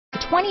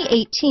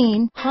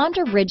2018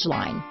 Honda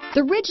Ridgeline.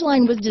 The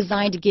Ridgeline was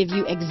designed to give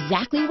you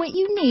exactly what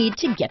you need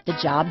to get the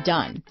job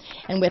done.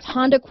 And with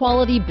Honda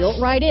quality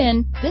built right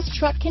in, this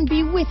truck can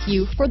be with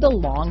you for the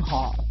long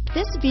haul.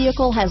 This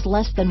vehicle has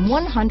less than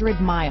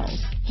 100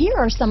 miles. Here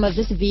are some of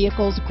this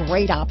vehicle's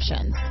great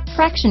options: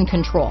 traction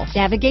control,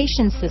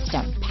 navigation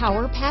system,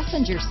 power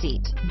passenger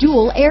seat,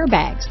 dual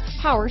airbags,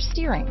 power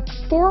steering,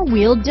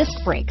 four-wheel disc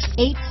brakes,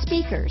 8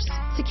 speakers,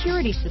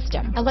 security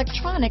system,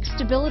 electronic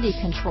stability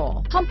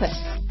control, compass,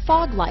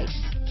 fog lights,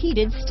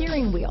 heated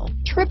steering wheel,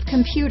 trip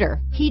computer,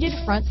 heated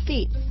front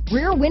seats,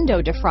 rear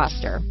window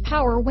defroster,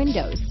 power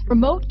windows,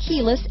 remote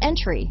keyless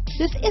entry.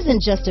 This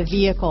isn't just a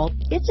vehicle,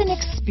 it's an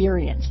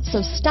experience.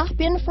 So stop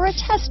in for a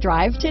test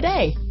drive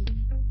today.